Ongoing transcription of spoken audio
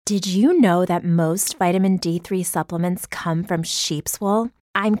Did you know that most vitamin D3 supplements come from sheep's wool?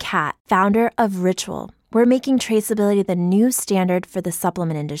 I'm Kat, founder of Ritual. We're making traceability the new standard for the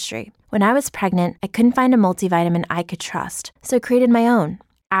supplement industry. When I was pregnant, I couldn't find a multivitamin I could trust, so I created my own.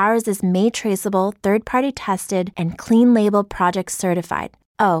 Ours is made traceable, third-party tested, and clean label project certified.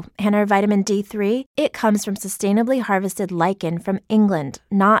 Oh, and our vitamin D3, it comes from sustainably harvested lichen from England,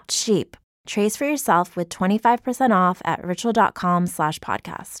 not sheep. Trace for yourself with 25% off at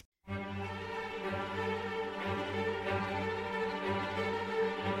ritual.com/podcast.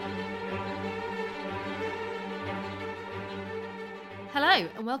 Hello,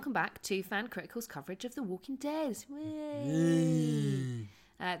 and welcome back to Fan Critical's coverage of The Walking Dead.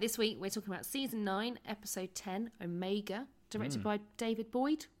 This week, we're talking about Season 9, Episode 10, Omega, directed by David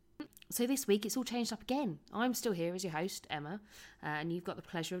Boyd. So this week, it's all changed up again. I'm still here as your host, Emma, and you've got the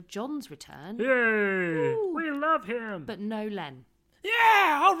pleasure of John's return. Yay! Ooh. We love him! But no Len.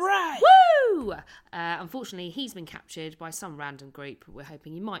 Yeah, all right! Woo! Unfortunately, he's been captured by some random group. We're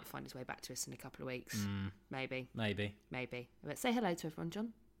hoping he might find his way back to us in a couple of weeks. Maybe. But say hello to everyone,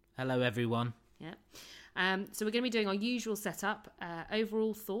 John. Hello, everyone. Yeah. So we're going to be doing our usual setup,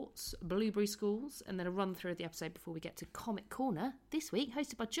 overall thoughts, Blueberry Schools, and then a run through of the episode before we get to Comic Corner this week,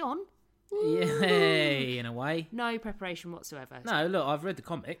 hosted by John. Yay, in a way. No preparation whatsoever. No, look, I've read the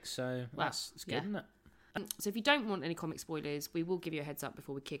comics, so that's good, isn't it? So if you don't want any comic spoilers, we will give you a heads up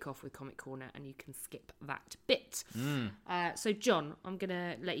before we kick off with Comic Corner, and you can skip that bit. So John, I'm going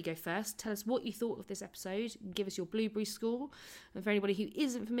to let you go first. Tell us what you thought of this episode. Give us your Blueberry score. And for anybody who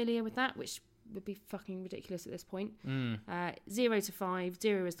isn't familiar with that, which would be fucking ridiculous at this point. 0 to 5.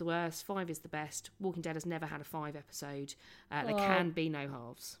 0 is the worst. 5 is the best. Walking Dead has never had a 5 episode. There can be no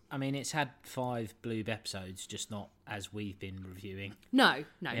halves. I mean, it's had 5 Bloob episodes, just not as we've been reviewing. No,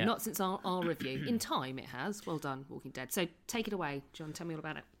 not since our review. In time, it has. Well done, Walking Dead. So take it away, John. Tell me all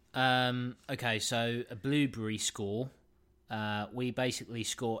about it. Okay, so a Blueberry score. We basically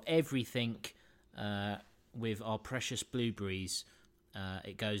score everything with our precious blueberries.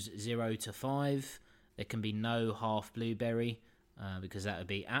 It goes 0 to 5. There can be no half blueberry because that would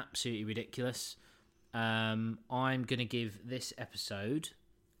be absolutely ridiculous. I'm going to give this episode,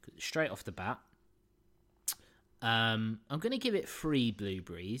 straight off the bat, I'm going to give it 3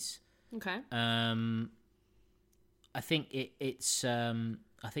 blueberries. Okay. I think it's. I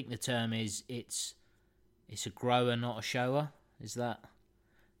think the term is it's a grower, not a shower. Is that?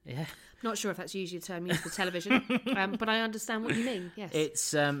 Yeah. Not sure if that's usually a term used for television, but I understand what you mean, yes.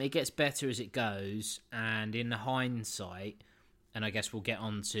 It gets better as it goes, and in hindsight, and I guess we'll get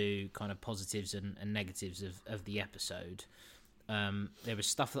on to kind of positives and negatives of the episode, there was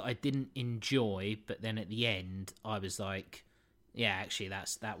stuff that I didn't enjoy, but then at the end, I was like, yeah, actually,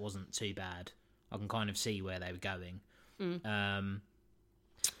 that wasn't too bad. I can kind of see where they were going. And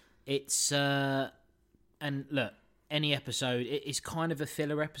look, any episode, it's kind of a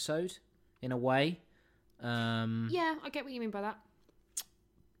filler episode in a way. Yeah, I get what you mean by that.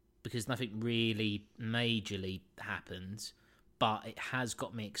 Because nothing really majorly happens, but it has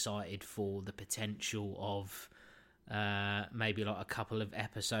got me excited for the potential of maybe like a couple of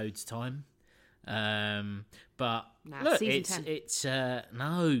episodes time. But look, it's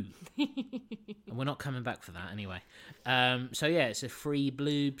no, and we're not coming back for that anyway. So yeah, it's a 3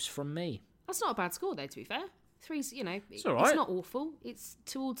 bloobs from me. That's not a bad score though, to be fair. 3's, it's all right. It's not awful. It's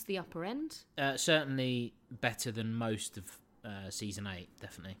towards the upper end. Certainly better than most of season 8,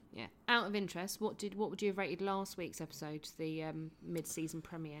 definitely. Yeah. Out of interest, what would you have rated last week's episode, the mid-season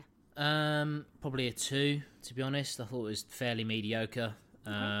premiere? Probably a 2, to be honest. I thought it was fairly mediocre.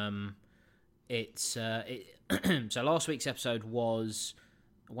 Okay. So last week's episode was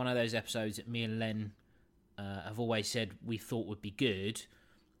one of those episodes that me and Len have always said we thought would be good,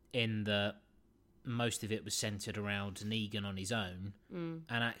 in that most of it was centred around Negan on his own, and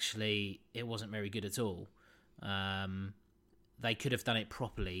actually it wasn't very good at all. They could have done it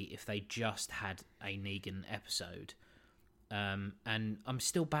properly if they just had a Negan episode. And I'm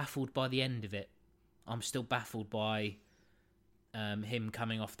still baffled by the end of it. I'm still baffled by him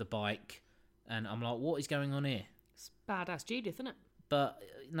coming off the bike, and I'm like, what is going on here? It's badass Judith, isn't it? But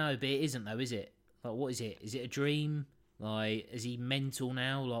no, but it isn't though, is it? Like, what is it? Is it a dream? Like, is he mental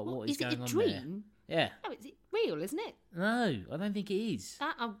now? Like, what is going on there? Is it a dream? Yeah. Oh, it's real, isn't it? No, I don't think it is.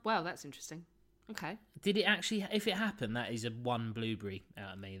 Well, that's interesting. Okay. Did it actually? If it happened, that is a 1 blueberry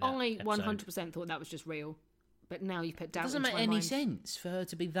out of me. I 100% thought that was just real, but now you put doubt. It doesn't make any sense for her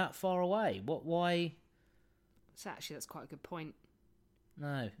to be that far away. What? Why? So actually, that's quite a good point.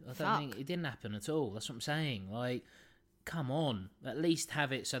 No, I don't think it didn't happen at all. That's what I'm saying. Like, come on, at least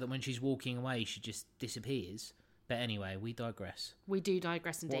have it so that when she's walking away, she just disappears. But anyway, we digress. We do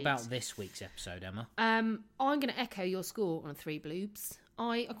digress indeed. What about this week's episode, Emma? I'm going to echo your score on 3 bloobs.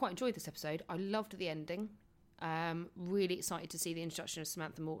 I quite enjoyed this episode. I loved the ending. Really excited to see the introduction of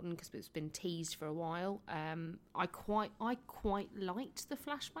Samantha Morton because it's been teased for a while. I quite liked the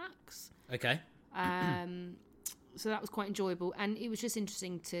flashbacks. Okay. So that was quite enjoyable, and it was just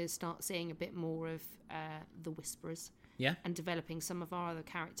interesting to start seeing a bit more of the Whisperers. Yeah. And developing some of our other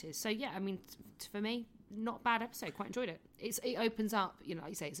characters. So yeah, I mean, for me, not a bad episode. Quite enjoyed it. It opens up, like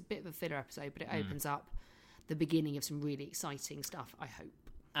you say, it's a bit of a filler episode, but it opens up the beginning of some really exciting stuff, I hope.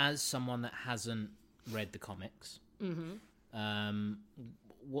 As someone that hasn't read the comics, what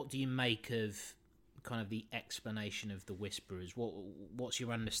do you make of kind of the explanation of the Whisperers? What's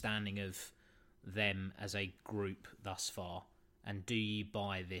your understanding of them as a group thus far? And do you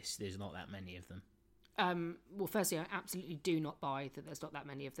buy this? There's not that many of them. Well, firstly, I absolutely do not buy that there's not that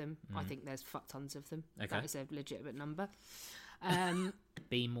many of them. I think there's fuck tons of them. Okay. That is a legitimate number.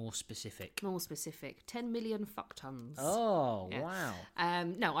 Be more specific. 10 million fuck tons. Oh, Yeah. wow.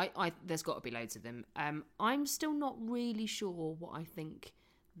 No, I there's got to be loads of them. I'm still not really sure what I think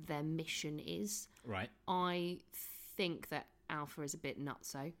their mission is. Right. I think that Alpha is a bit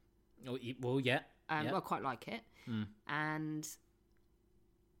nutso. Well, yeah. I quite like it. And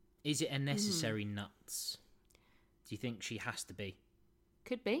is it a necessary nuts? Do you think she has to be?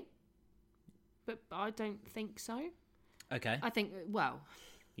 could be, but I don't think so. Okay. I think, well,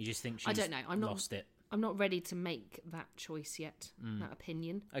 You just think she's I don't know. I'm lost it. I'm not ready to make that choice yet, that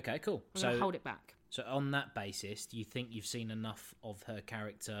opinion. Okay, cool. I'm going to hold it back. So on that basis, do you think you've seen enough of her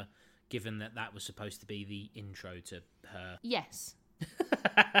character, given that was supposed to be the intro to her? Yes.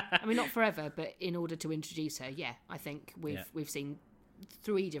 I mean, not forever, but in order to introduce her, yeah, I think we've seen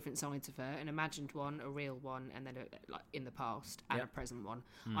 3 different sides of her: an imagined one, a real one, and then like in the past and a present one.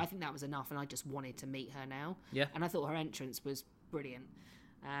 I think that was enough, and I just wanted to meet her now. Yeah. And I thought her entrance was brilliant.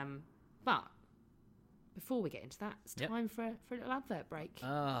 But before we get into that, it's time for a little advert break. Oh,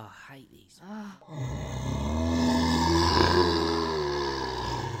 I hate these.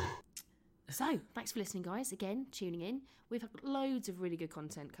 So, thanks for listening, guys. Again, tuning in. We've had loads of really good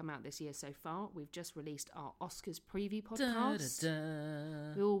content come out this year so far. We've just released our Oscars preview podcast.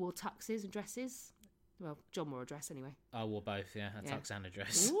 We all wore tuxes and dresses. Well, John wore a dress anyway. I wore both, a tux and a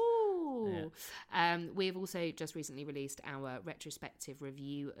dress. Ooh. We've also just recently released our retrospective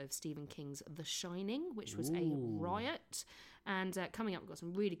review of Stephen King's The Shining, which was a riot. And coming up, we've got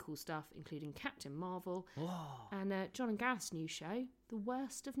some really cool stuff, including Captain Marvel and John and Gareth's new show, The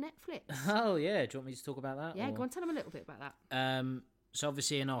Worst of Netflix. Oh, yeah. Do you want me to talk about that? Yeah, go on, tell them a little bit about that. So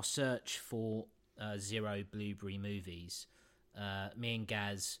obviously in our search for Zero Blueberry movies, me and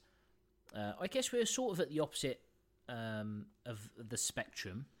Gaz, I guess we're sort of at the opposite of the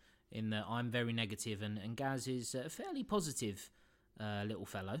spectrum, in that I'm very negative and Gaz is a fairly positive little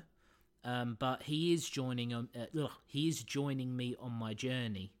fellow. But he is joining me on my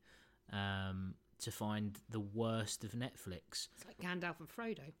journey to find the worst of Netflix. It's like Gandalf and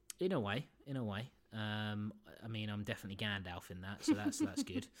Frodo. In a way. I mean, I'm definitely Gandalf in that, so that's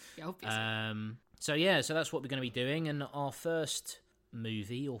good. Yeah, obviously. So that's what we're going to be doing. And our first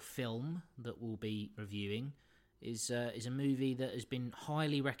movie or film that we'll be reviewing is a movie that has been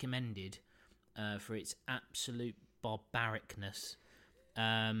highly recommended for its absolute barbaricness.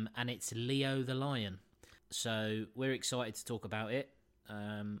 And it's Leo the Lion. So we're excited to talk about it.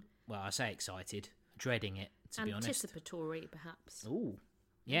 Well, I say excited, dreading it, to be honest. Anticipatory, perhaps. Ooh,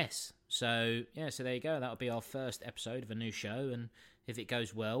 yes. So there you go. That'll be our first episode of a new show, and if it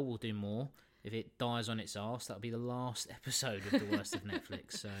goes well, we'll do more. If it dies on its arse, that'll be the last episode of The Worst of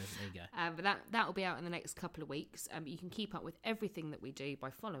Netflix. So there you go. But that'll be out in the next couple of weeks. You can keep up with everything that we do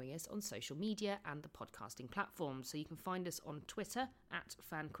by following us on social media and the podcasting platforms. So you can find us on Twitter at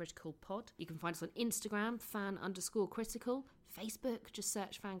FanCriticalPod. You can find us on Instagram, fan_critical. Facebook, just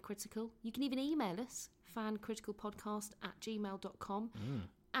search FanCritical. You can even email us, fancriticalpodcast@gmail.com.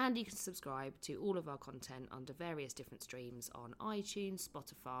 And you can subscribe to all of our content under various different streams on iTunes,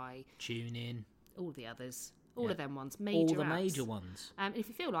 Spotify, TuneIn, all the others, all of them ones, all the apps. major ones. And if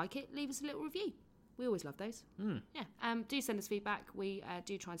you feel like it, leave us a little review. We always love those. Yeah. Do send us feedback. We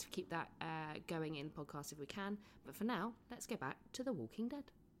do try to keep that going in podcast if we can. But for now, let's go back to The Walking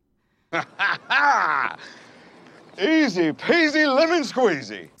Dead. Easy peasy lemon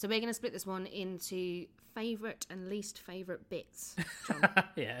squeezy. So we're going to split this one into favourite and least favourite bits. John.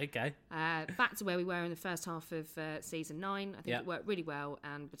 Yeah, okay. Back to where we were in the first half of season 9. I think Yeah. it worked really well,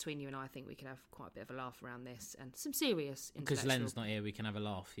 and between you and I think we could have quite a bit of a laugh around this and some serious Because intellectual... Len's not here, we can have a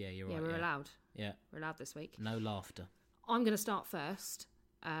laugh. Yeah, you're Yeah, right. we're allowed. Yeah. We're allowed this week. No laughter. I'm going to start first.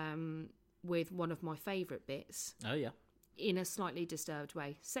 with one of my favourite bits Oh, yeah. in a slightly disturbed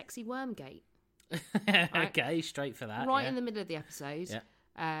way. Sexy Wormgate. Okay, straight for that. Right yeah. in the middle of the episode.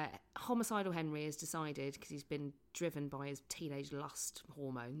 Yeah. Homicidal Henry has decided, because he's been driven by his teenage lust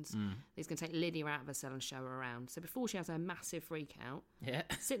hormones, he's going to take Lydia out of her cell and show her around. So before she has her massive freak out, Yeah.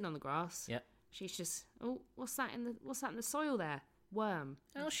 sitting on the grass, Yeah. she's just, oh, what's that in the soil there? Worm.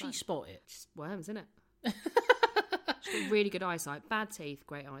 How's she spot it? Just worms, isn't it? She's got really good eyesight, bad teeth,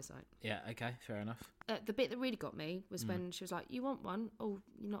 great eyesight. Yeah, okay, fair enough. The bit that really got me was when she was like, "You want one? Oh,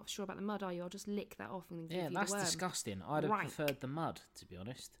 you're not sure about the mud, are you? I'll just lick that off and give Yeah, you that's the worm." disgusting. I'd have Rank. preferred the mud, to be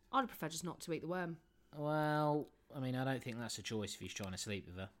honest. I'd have preferred just not to eat the worm. Well, I mean, I don't think that's a choice if he's trying to sleep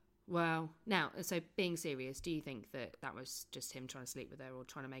with her. Well, now, so being serious, do you think that was just him trying to sleep with her or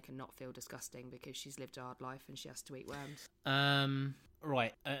trying to make her not feel disgusting because she's lived a hard life and she has to eat worms?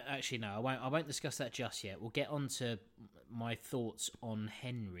 Right. Actually, no, I won't discuss that just yet. We'll get on to my thoughts on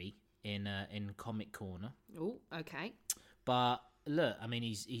Henry in Comic Corner. Oh, okay. But look, I mean,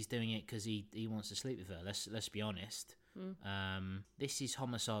 he's doing it because he wants to sleep with her. Let's be honest. This is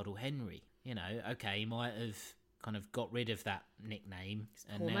Homicidal Henry. You know, okay, he might have kind of got rid of that nickname,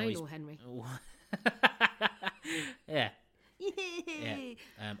 and now he's Hormonal Henry. yeah.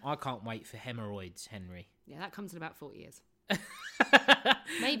 Yeah. I can't wait for hemorrhoids, Henry. Yeah, that comes in about 40 years.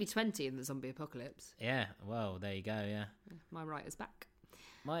 Maybe 20 in the zombie apocalypse. Yeah, well, there you go, yeah. My writer's back.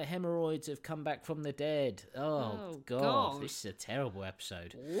 My hemorrhoids have come back from the dead. Oh, God. This is a terrible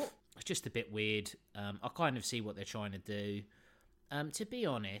episode. It's just a bit weird. I kind of see what they're trying to do. To be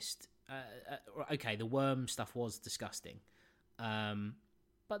honest, okay, the worm stuff was disgusting.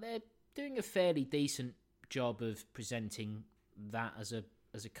 But they're doing a fairly decent job of presenting that as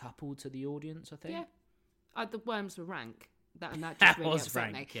a couple to the audience, I think. Yeah. The worms were rank. That just really was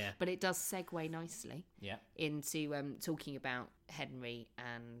upset rank, me. yeah. But it does segue nicely Yeah. into talking about Henry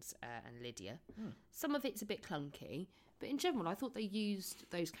and Lydia. Some of it's a bit clunky, but in general, I thought they used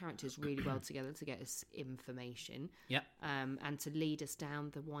those characters really well together to get us information. Yeah. And to lead us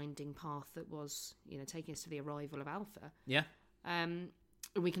down the winding path that was, taking us to the arrival of Alpha. Yeah.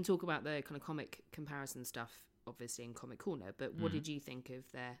 We can talk about the kind of comic comparison stuff, obviously, in Comic Corner, but what did you think of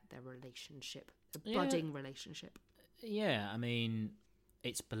their relationship, the budding relationship? Yeah, I mean,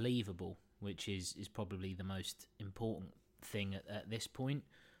 it's believable, which is probably the most important thing at this point,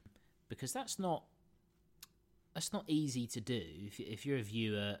 because that's not easy to do. If you're a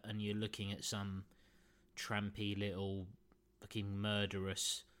viewer and you're looking at some trampy little fucking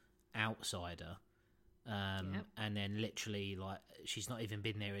murderous outsider, and then literally, like, she's not even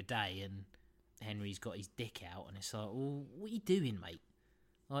been there a day and Henry's got his dick out, and it's like, well, what are you doing, mate?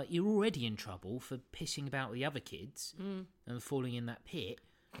 Like, you're already in trouble for pissing about with the other kids and falling in that pit.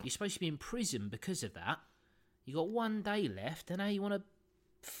 You're supposed to be in prison because of that. You got 1 day left, and now you want to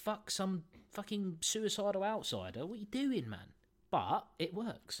fuck some fucking suicidal outsider. What are you doing, man? But it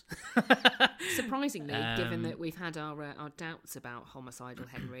works. Surprisingly, given that we've had our doubts about Homicidal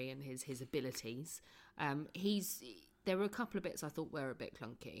Henry and his abilities, there were a couple of bits I thought were a bit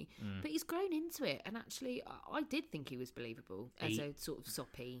clunky, but he's grown into it, and actually I did think he was believable as a sort of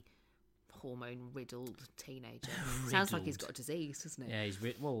soppy, hormone-riddled teenager. Sounds like he's got a disease, doesn't it? Yeah, he's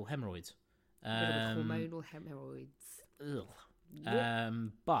hemorrhoids. Riddled with hormonal hemorrhoids. Ugh.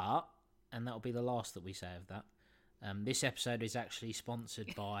 But, and that'll be the last that we say of that, this episode is actually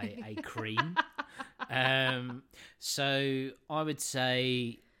sponsored by a cream. So I would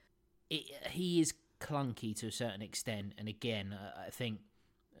say he is clunky to a certain extent, and again, I think,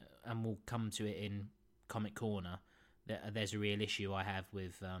 and we'll come to it in Comic Corner, there's a real issue I have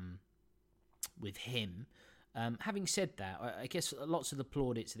with him. Having said that, I guess lots of the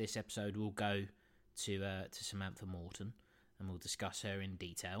plaudits of this episode will go to Samantha Morton, and we'll discuss her in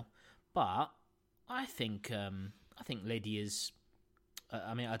detail. But I think Lydia's.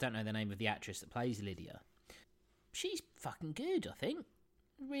 I mean, I don't know the name of the actress that plays Lydia. She's fucking good. I think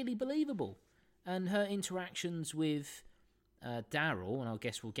really believable. And her interactions with Daryl, and I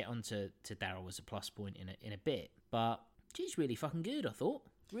guess we'll get on to Daryl as a plus point in a bit, but she's really fucking good, I thought.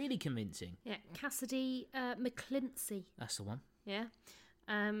 Really convincing. Yeah, Cassidy McClincy. That's the one. Yeah.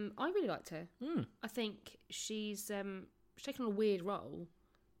 I really liked her. I think she's taken on a weird role,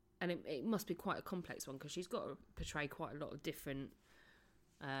 and it must be quite a complex one, because she's got to portray quite a lot of different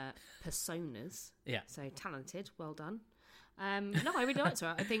personas. Yeah. So talented, well done. No, I really liked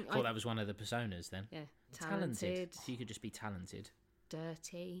her. I think thought that was one of the personas then. Yeah, talented. If you could just be talented.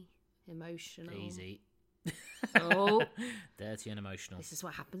 Dirty, emotional. Easy. Oh, dirty and emotional. This is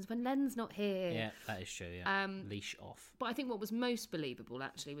what happens when Len's not here. Yeah, that is true. Yeah, leash off. But I think what was most believable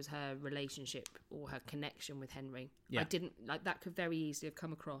actually was her relationship or her connection with Henry. Yeah. I didn't like that. Could very easily have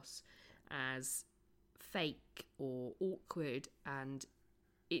come across as fake or awkward, and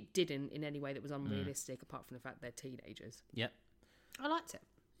it didn't in any way that was unrealistic, apart from the fact they're teenagers. Yep. I liked it.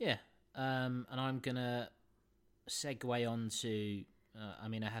 Yeah. And I'm going to segue on to, I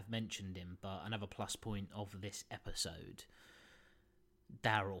mean, I have mentioned him, but another plus point of this episode,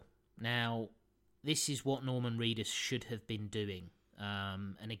 Daryl. Now, this is what Norman Reedus should have been doing.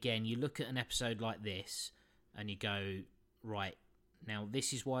 And again, you look at an episode like this and you go, right, now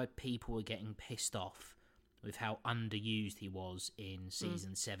this is why people are getting pissed off with how underused he was in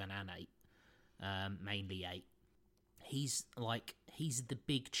season 7 and 8, mainly 8. He's the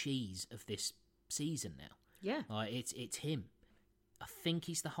big cheese of this season now. Yeah. Like, it's him. I think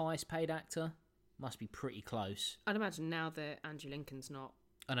he's the highest paid actor. Must be pretty close. I'd imagine now that Andrew Lincoln's not.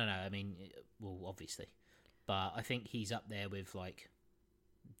 I don't know. I mean, well, obviously, but I think he's up there with like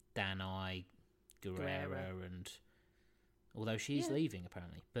Danai Gurira, and although she's leaving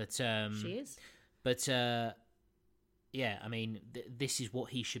apparently, but She is. But yeah, I mean, this is what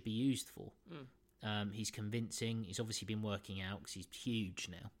he should be used for. He's convincing. He's obviously been working out because he's huge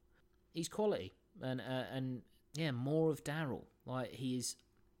now. He's quality, and yeah, more of Daryl. Like, he is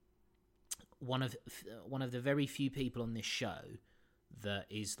one of the very few people on this show that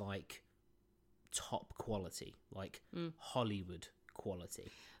is like top quality, like Hollywood quality.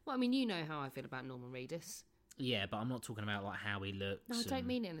 Well, I mean, you know how I feel about Norman Reedus. Yeah, but I'm not talking about like how he looks. No, I don't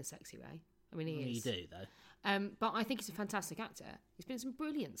mean it in a sexy way. I mean, he is. You do, though. But I think he's a fantastic actor. He's been in some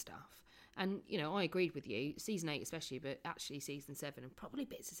brilliant stuff. And, you know, I agreed with you, season 8 especially, but actually season 7 and probably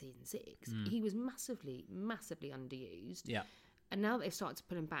bits of season 6, he was massively, massively underused. Yeah. And now that they've started to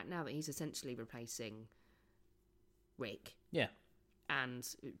put him back, now that he's essentially replacing Rick Yeah. and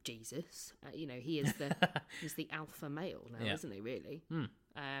Jesus, you know, he is he's the alpha male now, isn't he, really?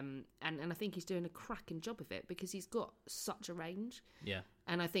 And I think he's doing a cracking job of it because he's got such a range. Yeah.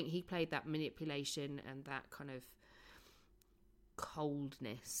 And I think he played that manipulation and that kind of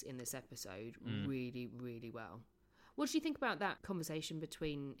coldness in this episode really, really well. What do you think about that conversation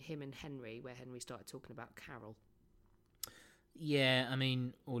between him and Henry, where Henry started talking about Carol? Yeah, I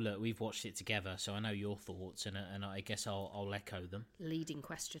mean, well, look, we've watched it together, so I know your thoughts, and I guess I'll echo them. Leading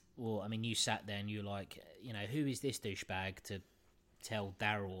question. Well, I mean, you sat there and you're like, you know, who is this douchebag to tell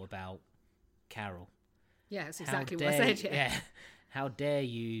Daryl about Carol? Yeah, that's exactly what I said, yeah. How dare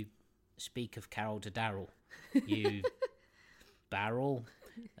you speak of Carol to Daryl? You barrel?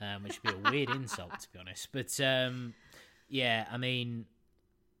 Which would be a weird insult, to be honest. But, yeah, I mean,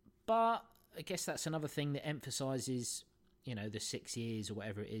 but I guess that's another thing that emphasises, you know, the 6 years or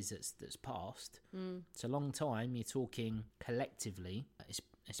whatever it is that's passed. It's a long time. You're talking collectively.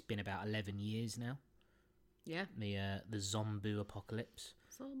 It's been about 11 years now. Yeah. The zombie apocalypse.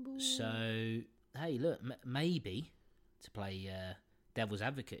 Zombie. So, hey, look, maybe, to play devil's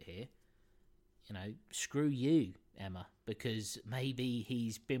advocate here, you know, screw you, Emma, because maybe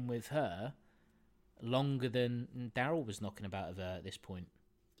he's been with her longer than Daryl was knocking about of her at this point.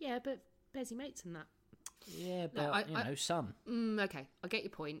 Yeah, but Bezzy mates and that. Yeah, but, some. Okay, I get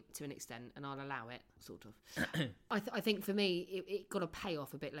your point to an extent, and I'll allow it, sort of. I think for me, it got a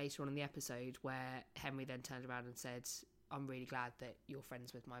payoff a bit later on in the episode where Henry then turned around and said, I'm really glad that you're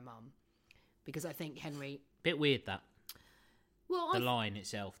friends with my mum. Because I think Henry... Bit weird, that. Well, the line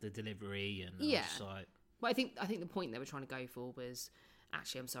itself, the delivery, and yeah. Like... Well, I think the point they were trying to go for was,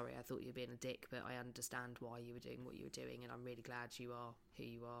 actually, I'm sorry, I thought you were being a dick, but I understand why you were doing what you were doing, and I'm really glad you are who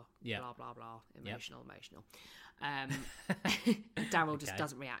you are. Yeah. Blah, blah, blah. Emotional. Daryl just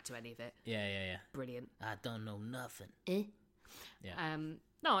doesn't react to any of it. Yeah. Brilliant. I don't know nothing. Yeah.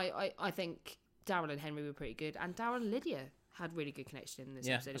 No, I think Daryl and Henry were pretty good, and Daryl and Lydia had really good connection in this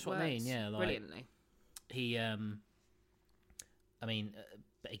episode. That's what I mean. Yeah, like, brilliantly. He, I mean,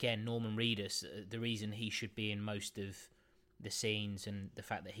 again, Norman Reedus. The reason he should be in most of the scenes and the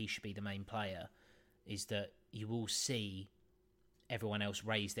fact that he should be the main player is that you will see everyone else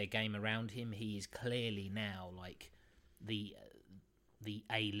raise their game around him. He is clearly now like the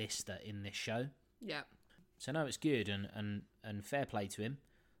A-lister in this show. Yeah. So no, it's good and fair play to him.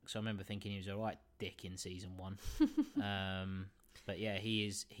 So I remember thinking he was a right dick in season 1. But yeah, he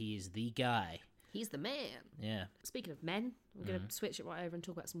is the guy. He's the man. Yeah. Speaking of men, we're going to switch it right over and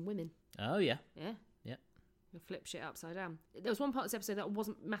talk about some women. Oh yeah. Yeah. Yeah. We'll flip shit upside down. There was one part of this episode that I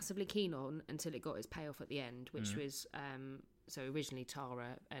wasn't massively keen on until it got its payoff at the end, which was so originally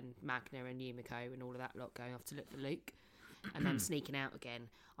Tara and Magna and Yumiko and all of that lot going off to look for Luke and then sneaking out again.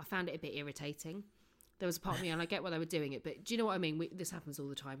 I found it a bit irritating. There was a part of me, and I get why they were doing it, but do you know what I mean? This happens all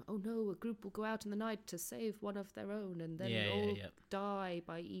the time. Oh no, a group will go out in the night to save one of their own and then all die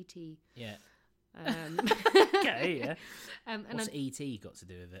by E.T. Yeah. Okay, yeah. and What's E.T. got to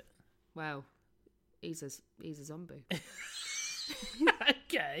do with it? Well, he's a zombie.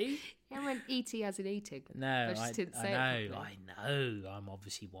 Okay. I went E.T. as in eating. No, I just didn't say I it know. properly. I know. I'm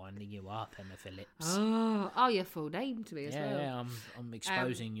obviously winding you up, Emma Phillips. Oh, your full name to me as well. Yeah, I'm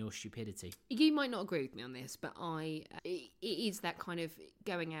exposing your stupidity. You might not agree with me on this, but it is that kind of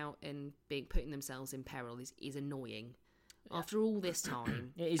going out and putting themselves in peril is annoying. After all this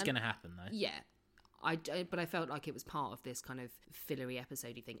time, It is going to happen, though. yeah. But I felt like it was part of this kind of fillery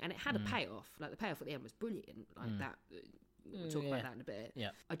episode-y thing, and it had a payoff. Like the payoff at the end was brilliant. Like that. We'll talk about that in a bit. Yeah.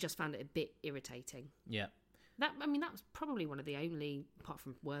 I just found it a bit irritating. Yeah. That was probably one of the only, apart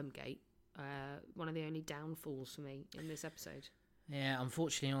from Wormgate, one of the only downfalls for me in this episode. Yeah,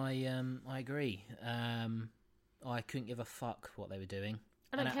 unfortunately, I agree. I couldn't give a fuck what they were doing.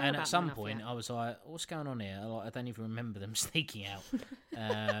 I don't care and about at some them enough point, yet. I was like, "What's going on here?" Like, I don't even remember them sneaking out.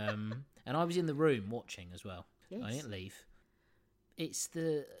 And I was in the room watching as well. Yes. I didn't leave. It's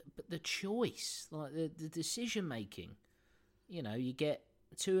the choice, like the decision making. You know, you get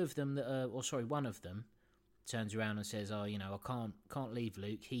two of them that are, or sorry, one of them turns around and says, "Oh, you know, I can't leave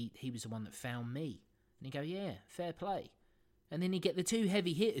Luke. He was the one that found me." And you go, "Yeah, fair play." And then you get the two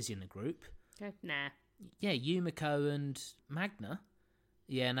heavy hitters in the group. Okay. Nah. Yeah, Yumiko and Magna.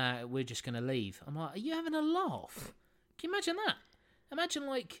 Yeah, no, we're just going to leave. I'm like, are you having a laugh? Can you imagine that? Imagine,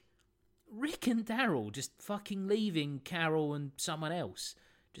 like, Rick and Daryl just fucking leaving Carol and someone else.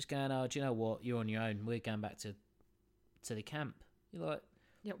 Just going, oh, do you know what? You're on your own. We're going back to the camp. You're like,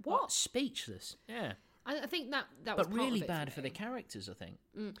 Yeah. What? Speechless. Yeah. I think that was But part really of it bad for the me. characters, I think.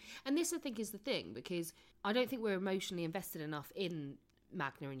 And this, I think, is the thing, because I don't think we're emotionally invested enough in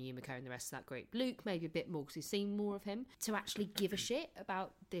Magna and Yumiko and the rest of that group. Luke maybe a bit more because we've seen more of him, to actually give a shit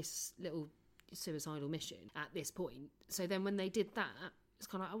about this little suicidal mission at this point. So then when they did that, it's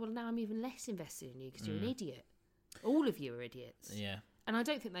kind of like, oh, well, now I'm even less invested in you because you're an idiot. All of you are idiots. Yeah. And I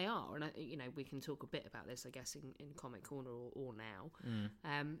don't think they are. And, we can talk a bit about this, I guess, in Comic Corner or now.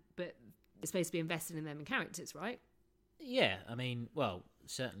 But it's supposed to be invested in them and characters, right? Yeah, I mean, well,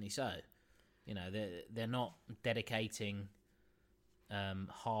 certainly so. You know, they're not dedicating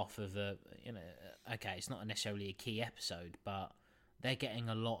half of a, you know, okay, it's not necessarily a key episode, but they're getting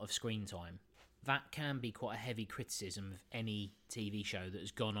a lot of screen time. That can be quite a heavy criticism of any TV show that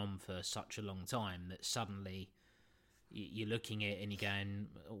has gone on for such a long time, that suddenly you're looking at it and you're going,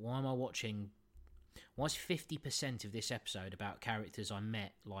 why am I watching? Why is 50% of this episode about characters I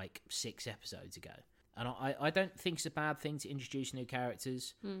met like 6 episodes ago? And I don't think it's a bad thing to introduce new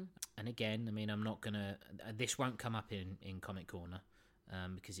characters. And again, I mean, I'm not going to... This won't come up in Comic Corner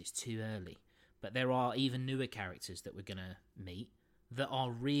because it's too early. But there are even newer characters that we're going to meet that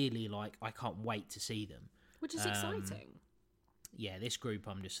are really like, I can't wait to see them. Which is exciting. Yeah, this group,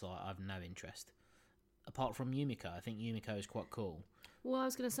 I'm just like, I've no interest. Apart from Yumiko. I think Yumiko is quite cool. Well, I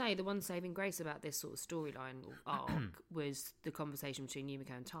was going to say, the one saving grace about this sort of storyline arc was the conversation between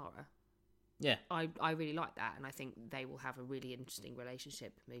Yumiko and Tara. Yeah. I really like that, and I think they will have a really interesting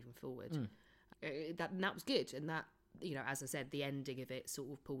relationship moving forward. That was good, and that, you know, as I said, the ending of it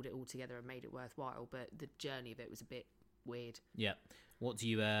sort of pulled it all together and made it worthwhile, but the journey of it was a bit weird. Yeah. What do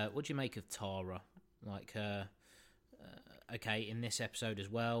you make of Tara? Like, okay, in this episode as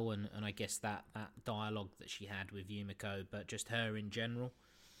well, and I guess that dialogue that she had with Yumiko, but just her in general,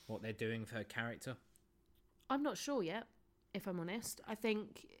 what they're doing with her character? I'm not sure yet, if I'm honest. I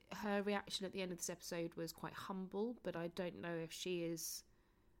think her reaction at the end of this episode was quite humble, but I don't know if she is...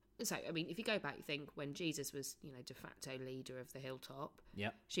 So, I mean, if you go back, you think when Jesus was, you know, de facto leader of the Hilltop,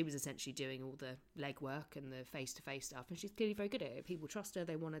 Yep. she was essentially doing all the legwork and the face-to-face stuff, and she's clearly very good at it. People trust her,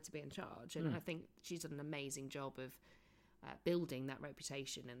 they want her to be in charge, and I think she's done an amazing job of building that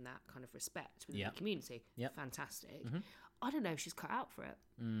reputation and that kind of respect within the community. Yep. Fantastic. I don't know if she's cut out for it.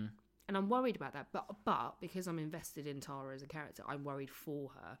 And I'm worried about that, but because I'm invested in Tara as a character, I'm worried for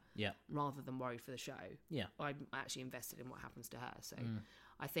her rather than worried for the show. Yeah. I'm actually invested in what happens to her. So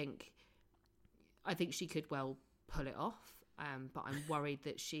I think she could well pull it off, but I'm worried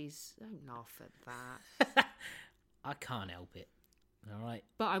that she's... Don't laugh at that. I can't help it. All right.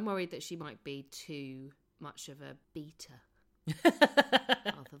 But I'm worried that she might be too much of a beta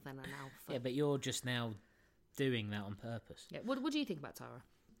rather than an alpha. Yeah, but you're just now doing that on purpose. Yeah. What do you think about Tara?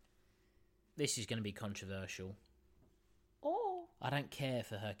 This is going to be controversial. Oh, I don't care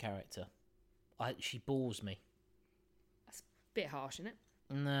for her character. She bores me. that's a bit harsh, isn't it?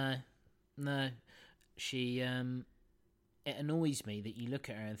 No. She, it annoys me that you look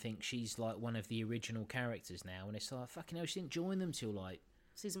at her and think she's like one of the original characters now, and it's like, fucking hell, she didn't join them till like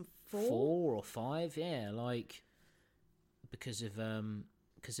Season 4 or 5, yeah, like because of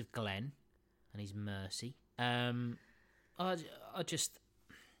Glenn and his mercy. I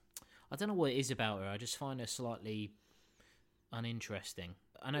I don't know what it is about her. I just find her slightly uninteresting.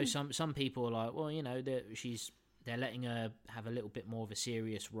 I know some people are like, well, you know, they're letting her have a little bit more of a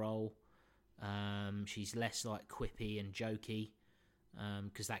serious role. She's less like quippy and jokey,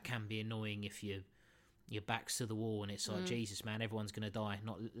 because that can be annoying if your back's to the wall and it's like, Jesus, man, everyone's gonna die.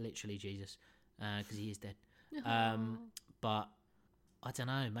 Not literally Jesus, because he is dead. But I don't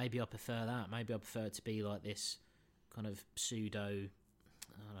know. Maybe I prefer that. Maybe I prefer it to be like this kind of pseudo,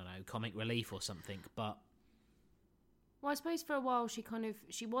 I don't know, comic relief or something. But well, I suppose for a while she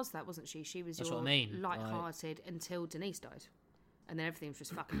was that, wasn't she? She was That's your what I mean. light-hearted until Denise died, and then everything was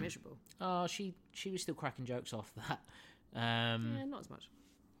just fucking miserable. oh, she was still cracking jokes off that. Yeah, not as much.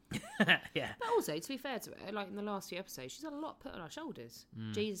 Yeah. But also, to be fair to her, like in the last few episodes, she's had a lot put on her shoulders.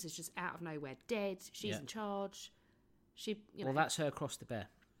 Jesus is just out of nowhere dead. She's in charge. Well, that's her cross to bear.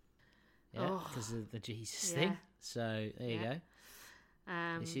 Yeah, because of the Jesus thing. So there you go.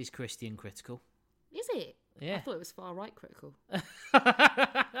 This is Christian critical. Is it? Yeah. I thought it was far right critical.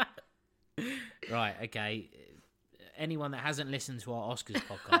 Right, okay. Anyone that hasn't listened to our Oscars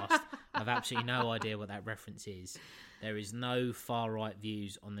podcast, I've absolutely no idea what that reference is. There is no far right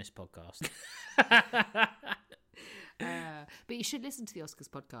views on this podcast. But you should listen to the Oscars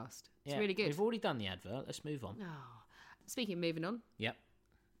podcast. It's really good. We've already done the advert. Let's move on. Oh. Speaking of moving on, Yep.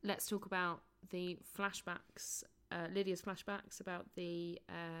 let's talk about the flashbacks, Lydia's flashbacks about the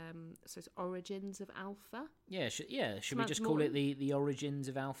so it's origins of Alpha. Yeah, should we Samantha just call it the origins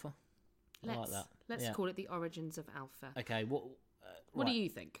of Alpha? I like that. Let's call it the origins of Alpha. Okay, what do you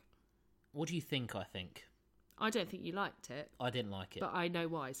think? What do you think I think? I don't think you liked it, I didn't like it. but I know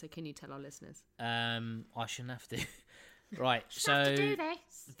why, so can you tell our listeners? I shouldn't have to. Right, so have to do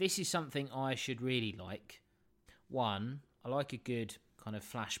this is something I should really like. One, I like a good kind of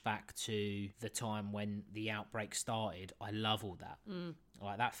flashback to the time when the outbreak started. I love all that.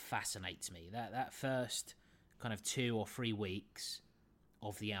 Like, that fascinates me. That first kind of 2 or 3 weeks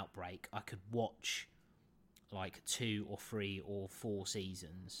of the outbreak, I could watch like 2 or 3 or 4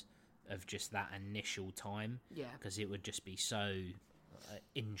 seasons of just that initial time. Yeah. Because it would just be so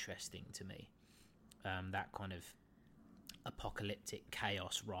interesting to me. That kind of apocalyptic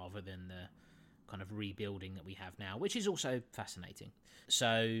chaos rather than the kind of rebuilding that we have now, which is also fascinating.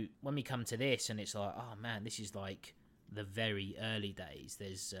 So when we come to this and it's like, oh man, this is like the very early days.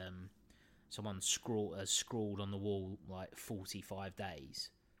 There's someone scrawled on the wall like 45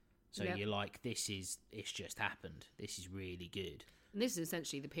 days. So you're like, it's just happened. This is really good. And this is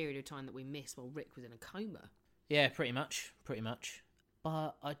essentially the period of time that we missed while Rick was in a coma. Yeah, pretty much.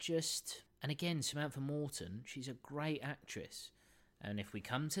 But and again, Samantha Morton, she's a great actress. And if we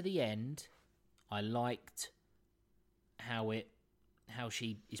come to the end, I liked how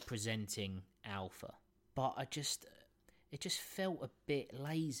she is presenting Alpha. But it just felt a bit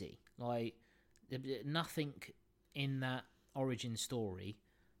lazy. Like, nothing in that origin story.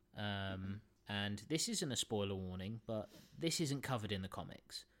 And this isn't a spoiler warning, but this isn't covered in the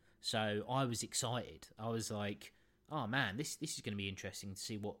comics. So I was excited. I was like, oh man, this is going to be interesting to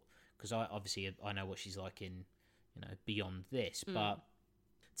see what... Because I know what she's like in, beyond this. But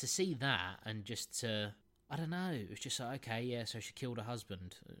to see that and just to... I don't know. It was just like, okay, yeah, so she killed her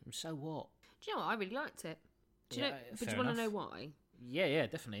husband. So what? Do you know what? I really liked it. Do you fair want to enough. know why? Yeah,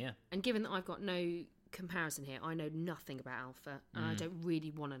 definitely, yeah. And given that I've got no comparison here, I know nothing about Alpha, and I don't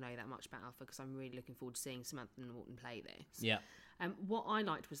really want to know that much about Alpha because I'm really looking forward to seeing Samantha Morton play this. Yeah. What I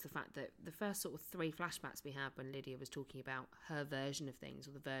liked was the fact that the first sort of 3 flashbacks we had when Lydia was talking about her version of things,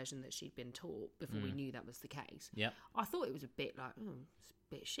 or the version that she'd been taught before we knew that was the case. Yeah. I thought it was a bit like, it's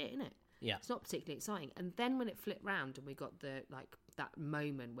a bit shit, isn't it? Yeah. It's not particularly exciting. And then when it flipped round and we got that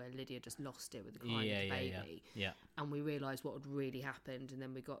moment where Lydia just lost it with the crying of the baby, yeah. and we realised what had really happened, and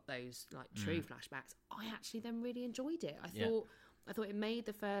then we got those true flashbacks, I actually then really enjoyed it. I thought it made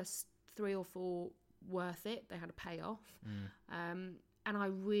the first 3 or 4 worth it. They had a payoff. And I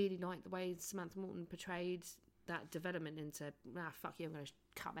really liked the way Samantha Morton portrayed that development into, fuck you, I'm going to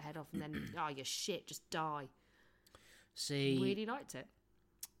cut my head off, and then, you're shit, just die. See, really liked it.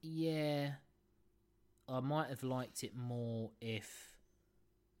 Yeah, I might have liked it more if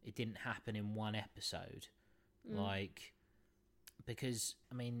it didn't happen in one episode. Because,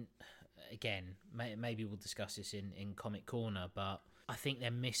 I mean, again, maybe we'll discuss this in Comic Corner, but I think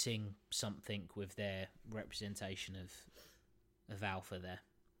they're missing something with their representation of Alpha there,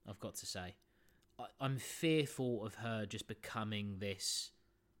 I've got to say. I'm fearful of her just becoming this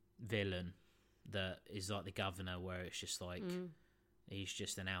villain that is like the governor, where it's just like... He's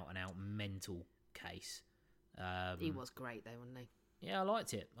just an out-and-out mental case. He was great, though, wasn't he? Yeah, I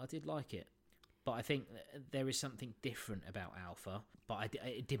liked it. I did like it. But I think there is something different about Alpha, but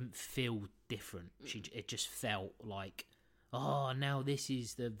it didn't feel different. It just felt like, oh, now this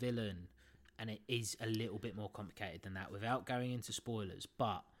is the villain. And it is a little bit more complicated than that without going into spoilers.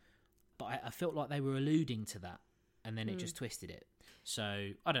 But I felt like they were alluding to that, and then it just twisted it. So,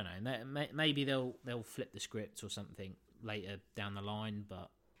 I don't know. Maybe they'll flip the script or something later down the line, but...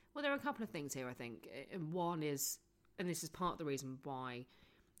 Well, there are a couple of things here, I think. And one is, and this is part of the reason why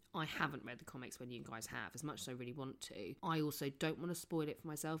I haven't read the comics when you guys have, as much as I really want to. I also don't want to spoil it for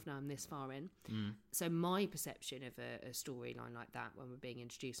myself now I'm this far in. So my perception of a storyline like that when we're being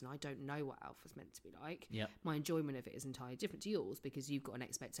introduced, and I don't know what Alpha's meant to be like, my enjoyment of it is entirely different to yours, because you've got an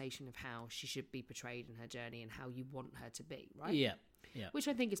expectation of how she should be portrayed in her journey and how you want her to be, right? Yeah. Which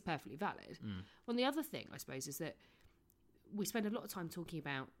I think is perfectly valid. Well, the other thing, I suppose, is that we spend a lot of time talking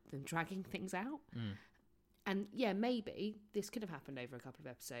about them dragging things out. And yeah, maybe this could have happened over a couple of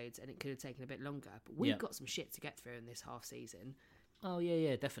episodes and it could have taken a bit longer, but we've got some shit to get through in this half season. Oh,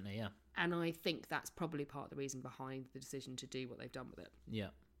 yeah, definitely, yeah. And I think that's probably part of the reason behind the decision to do what they've done with it.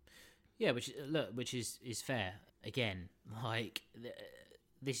 Yeah, which is fair. Again, like,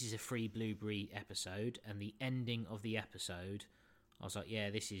 this is a Free Blueberry episode, and the ending of the episode, I was like, yeah,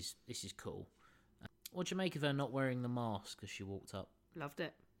 this is cool. What do you make of her not wearing the mask as she walked up? Loved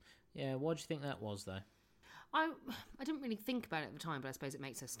it. Yeah, what do you think that was, though? I didn't really think about it at the time, but I suppose it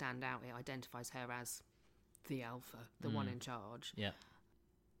makes her stand out. It identifies her as the alpha, the one in charge. Yeah.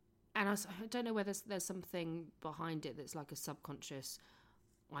 And I don't know whether there's something behind it that's like a subconscious,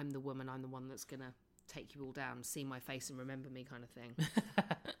 I'm the woman, I'm the one that's going to take you all down, see my face and remember me kind of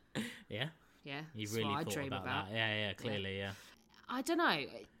thing. Yeah? Yeah. You really thought about that. Yeah, clearly, yeah. I don't know.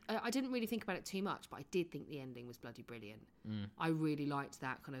 I didn't really think about it too much, but I did think the ending was bloody brilliant. I really liked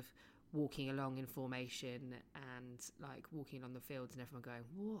that kind of walking along in formation and like walking along the fields and everyone going,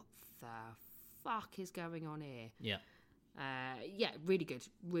 what the fuck is going on here? Yeah, really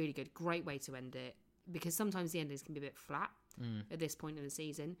good. Great way to end it, because sometimes the endings can be a bit flat at this point in the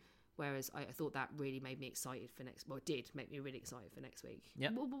season, whereas I thought that really made me excited for next, well, it did make me really excited for next week.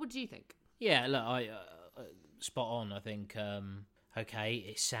 What do you think? Yeah, look, I spot on. I think okay,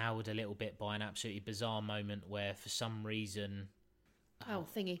 it soured a little bit by an absolutely bizarre moment where for some reason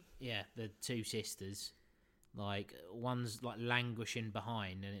thingy. Yeah, the two sisters, like, one's like languishing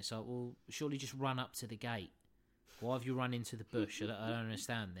behind, and it's like, well, surely just run up to the gate. Why have you run into the bush? I don't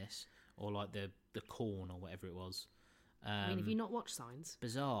understand this. Or like the corn or whatever it was. I mean, have you not watched Signs?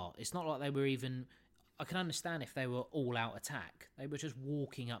 Bizarre. It's not like they were even... I can understand if they were all-out attack. They were just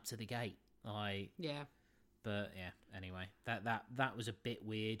walking up to the gate. Yeah. But yeah, anyway, that was a bit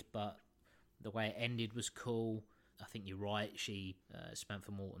weird, but the way it ended was cool. I think you're right. She,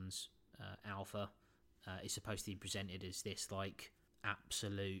 Samantha Morton's Alpha, is supposed to be presented as this like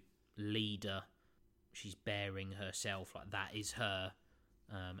absolute leader. She's bearing herself like that is her,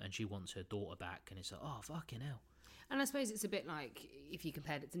 and she wants her daughter back. And it's like, oh fucking hell. And I suppose it's a bit like if you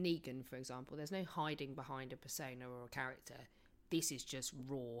compared it to Negan, for example. There's no hiding behind a persona or a character. This is just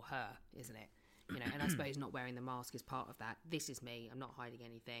raw her, isn't it? You know, and I suppose not wearing the mask is part of that. This is me. I'm not hiding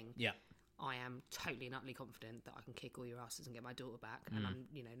anything. Yeah. I am totally and utterly confident that I can kick all your asses and get my daughter back, and I'm,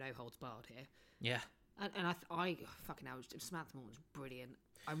 no holds barred here. Yeah. And I fucking hell, Samantha Morton's brilliant.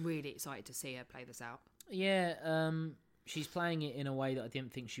 I'm really excited to see her play this out. Yeah, she's playing it in a way that I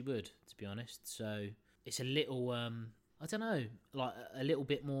didn't think she would, to be honest. So it's a little, I don't know, like a little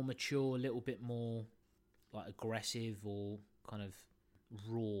bit more mature, a little bit more like aggressive or kind of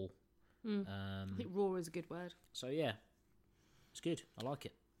raw. I think raw is a good word. So yeah, it's good. I like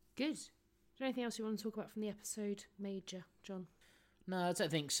it. Good. Is there anything else you want to talk about from the episode, Major John? No, I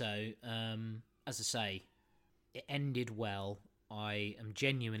don't think so. As I say, it ended well. I am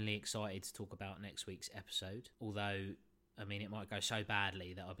genuinely excited to talk about next week's episode. Although, I mean, it might go so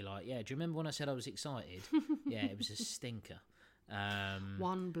badly that I'll be like, yeah, do you remember when I said I was excited? Yeah, it was a stinker.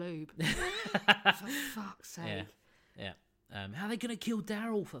 One bloob. For fuck's sake. Yeah. How are they going to kill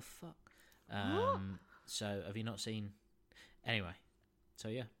Daryl, for fuck? So, have you not seen... Anyway, so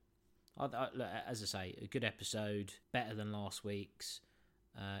yeah. Look, as I say, a good episode, better than last week's.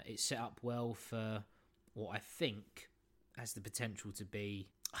 It's set up well for what I think has the potential to be.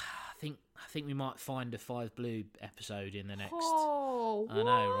 I think we might find a Five Blue episode in the next. Oh, I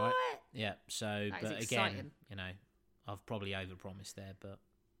know, right? Yeah. So, that but is again, exciting. I've probably overpromised there, but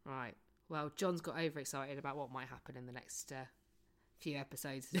right. Well, John's got overexcited about what might happen in the next few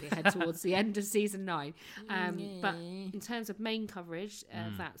episodes as we head towards the end of season 9. But in terms of main coverage,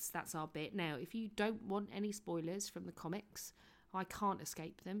 that's our bit. Now, if you don't want any spoilers from the comics, I can't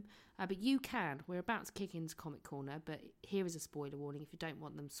escape them, but you can. We're about to kick into Comic Corner, but here is a spoiler warning. If you don't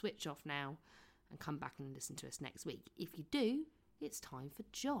want them, switch off now and come back and listen to us next week. If you do, it's time for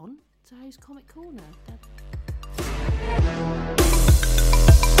John to host Comic Corner.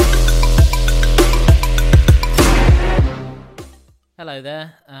 Hello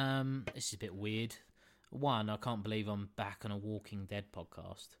there. This is a bit weird. One, I can't believe I'm back on a Walking Dead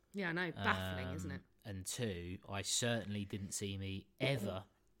podcast. Yeah, I know. Baffling, isn't it? And two, I certainly didn't see me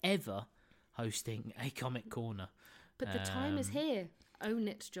ever hosting a Comic Corner. But the time is here. Own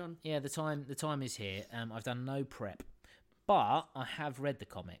it, John. Yeah, the time is here. I've done no prep, but I have read the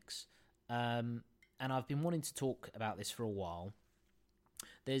comics, and I've been wanting to talk about this for a while.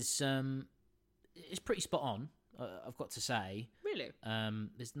 It's pretty spot on, I've got to say. Really?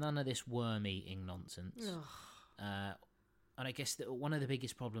 There's none of this worm eating nonsense. And I guess that one of the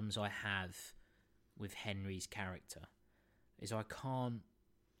biggest problems I have with Henry's character is I can't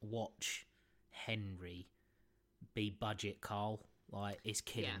watch Henry be budget Carl. Like, it's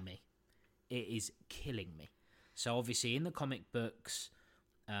killing me. It is killing me. So obviously in the comic books,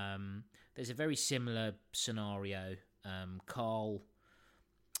 there's a very similar scenario. Carl,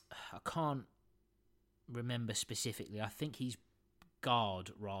 I can't remember specifically. I think he's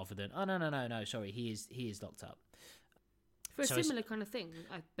guard rather than... Oh, no. Sorry, he is locked up. For a similar kind of thing,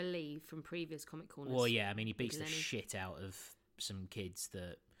 I believe, from previous Comic Corners. Well, yeah, I mean, he beats the shit out of some kids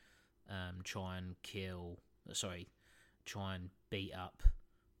that try and beat up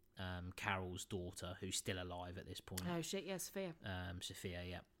Carol's daughter, who's still alive at this point. Oh, shit, yeah, Sophia. Sophia,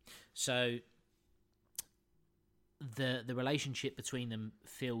 yeah. So the relationship between them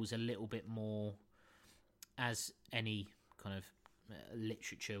feels a little bit more, as any kind of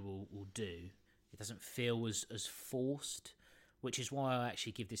literature will do. It doesn't feel as forced, which is why I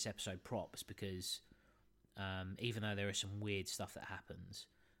actually give this episode props, because even though there is some weird stuff that happens,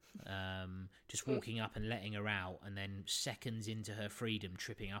 just walking up and letting her out, and then seconds into her freedom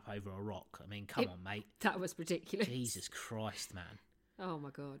tripping up over a rock. I mean, come on, mate. That was ridiculous. Jesus Christ, man. Oh my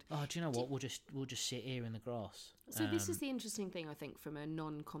God. Oh, do you know what? We'll just sit here in the grass. So this is the interesting thing, I think, from a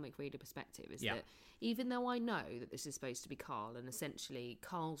non-comic reader perspective, is that even though I know that this is supposed to be Carl, and essentially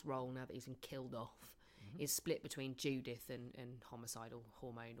Carl's role, now that he's been killed off, is split between Judith and homicidal,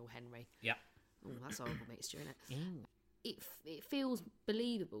 hormonal Henry. Yeah. Oh, that's a horrible mixture, isn't it? Ew. It feels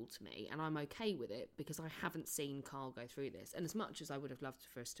believable to me, and I'm okay with it, because I haven't seen Carl go through this. And as much as I would have loved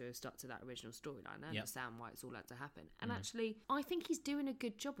for us to have stuck to that original storyline, I understand why it's all had to happen. And actually, I think he's doing a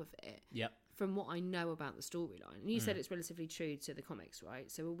good job of it. Yep. From what I know about the storyline. And you said it's relatively true to the comics, right?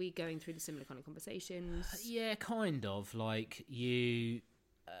 So are we going through the similar kind of conversations? Yeah, kind of. Like, you...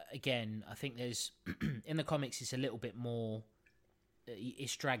 again, I think there's... in the comics, it's a little bit more...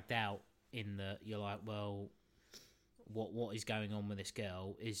 it's dragged out in that you're like, well... What is going on with this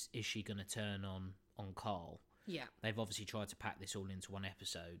girl? Is she going to turn on Carl? Yeah. They've obviously tried to pack this all into one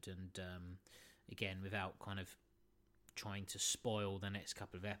episode, and again, without kind of trying to spoil the next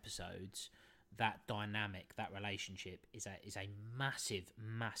couple of episodes, that dynamic, that relationship is a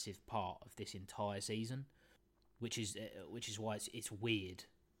massive part of this entire season, which is why it's weird,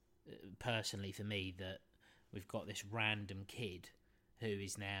 personally for me, that we've got this random kid who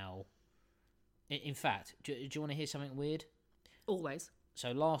is now... In fact, do you want to hear something weird? Always.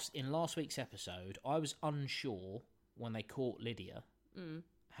 So last week's episode, I was unsure when they caught Lydia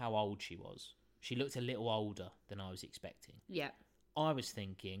how old she was. She looked a little older than I was expecting. Yeah. I was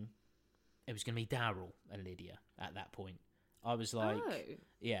thinking it was going to be Daryl and Lydia at that point. I was like,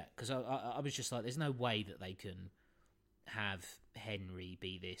 yeah, because I was just like, there's no way that they can have Henry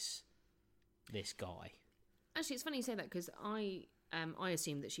be this guy. Actually, it's funny you say that, because I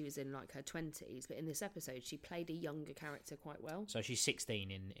assumed that she was in like her 20s, but in this episode she played a younger character quite well. So she's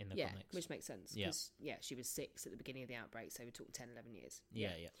 16 in the comics. Which makes sense. Yeah, she was 6 at the beginning of the outbreak, so we talked 10, 11 years.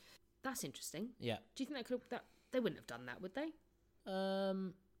 Yeah. That's interesting. Yeah. Do you think that they wouldn't have done that, would they? I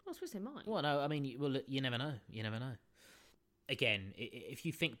suppose they might. Well, no, I mean, you never know. You never know. Again, if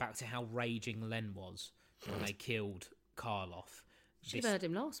you think back to how raging Len was when they killed Carl off. Should have heard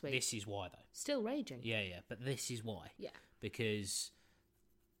him last week. This is why, though. Still raging. Yeah, but this is why. Yeah. Because,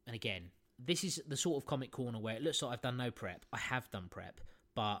 and again, this is the sort of comic corner where it looks like I've done no prep. I have done prep,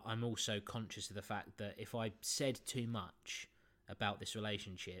 but I'm also conscious of the fact that if I said too much about this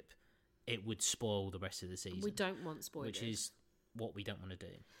relationship, it would spoil the rest of the season. We don't want spoilers. Which is what we don't want to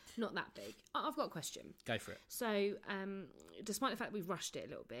do. Not that big. I've got a question. Go for it. So, despite the fact we've rushed it a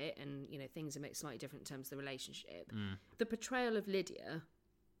little bit, and things are slightly different in terms of the relationship, the portrayal of Lydia,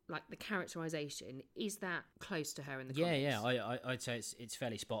 like the characterization, is that close to her in the comics? Yeah. I'd say it's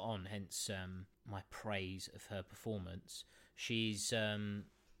fairly spot on. Hence, my praise of her performance. She's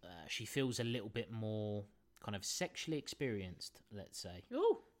she feels a little bit more kind of sexually experienced, let's say.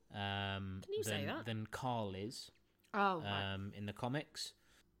 Oh, you say that? than Carl is Right. in the comics.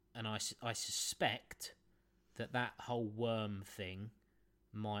 And I suspect that whole worm thing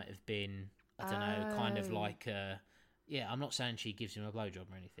might have been, I don't know, kind of like I'm not saying she gives him a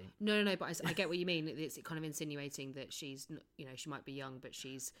blowjob or anything. No, but I get what you mean. It's kind of insinuating that she's, she might be young, but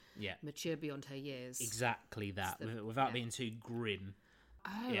she's mature beyond her years. Exactly that, without being too grim.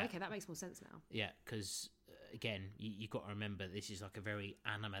 Oh, okay, that makes more sense now. Yeah, because, again, you've got to remember this is like a very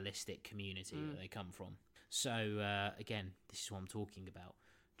animalistic community that they come from. So, again, this is what I'm talking about.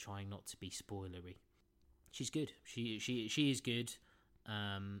 Trying not to be spoilery. She's good. She is good.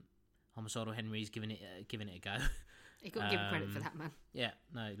 Homicidal Henry's giving it a go. You got to give him credit for that, man. Yeah,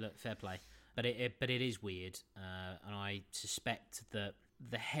 no, look, fair play. But it is weird, and I suspect that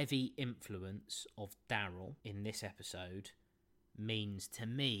the heavy influence of Daryl in this episode means, to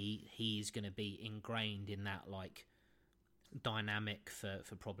me, he's going to be ingrained in that like dynamic for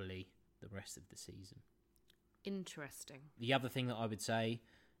probably the rest of the season. Interesting. The other thing that I would say,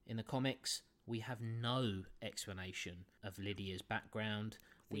 in the comics, we have no explanation of Lydia's background.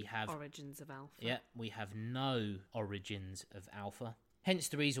 We have origins of Alpha. Yeah, we have no origins of Alpha. Hence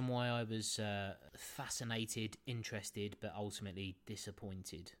the reason why I was fascinated, interested, but ultimately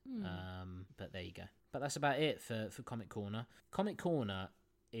disappointed. But there you go. But that's about it for Comic Corner. Comic Corner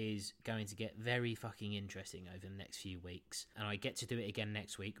is going to get very fucking interesting over the next few weeks. And I get to do it again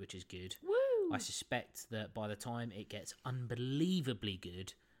next week, which is good. Woo! I suspect that by the time it gets unbelievably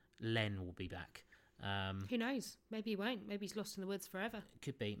good, Len will be back. Who knows? Maybe he won't. Maybe he's lost in the woods forever.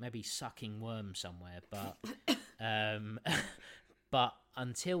 Could be. Maybe sucking worms somewhere. But but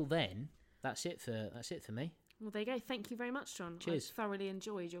until then, that's it for me. Well, there you go. Thank you very much, John. Cheers. I thoroughly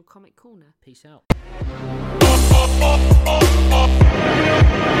enjoyed your Comic Corner. Peace out.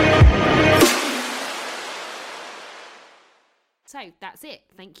 So that's it.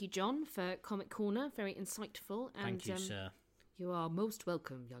 Thank you, John, for Comic Corner. Very insightful. And, Thank you, sir. You are most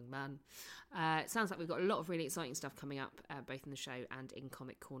welcome, young man. It sounds like we've got a lot of really exciting stuff coming up, both in the show and in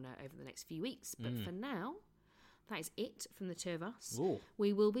Comic Corner over the next few weeks. But for now, that is it from the two of us. Ooh.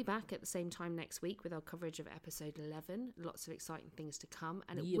 We will be back at the same time next week with our coverage of episode 11. Lots of exciting things to come.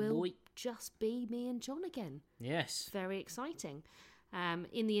 And it will just be me and John again. Yes. Very exciting.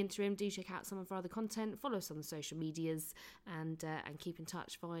 In the interim, do check out some of our other content, follow us on the social medias, and keep in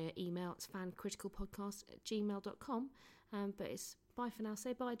touch via email. It's fancriticalpodcast@gmail.com. But it's bye for now.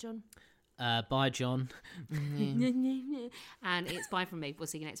 Say bye, John. Bye, John. And it's bye from me. We'll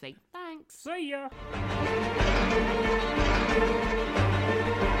see you next week. Thanks. See ya.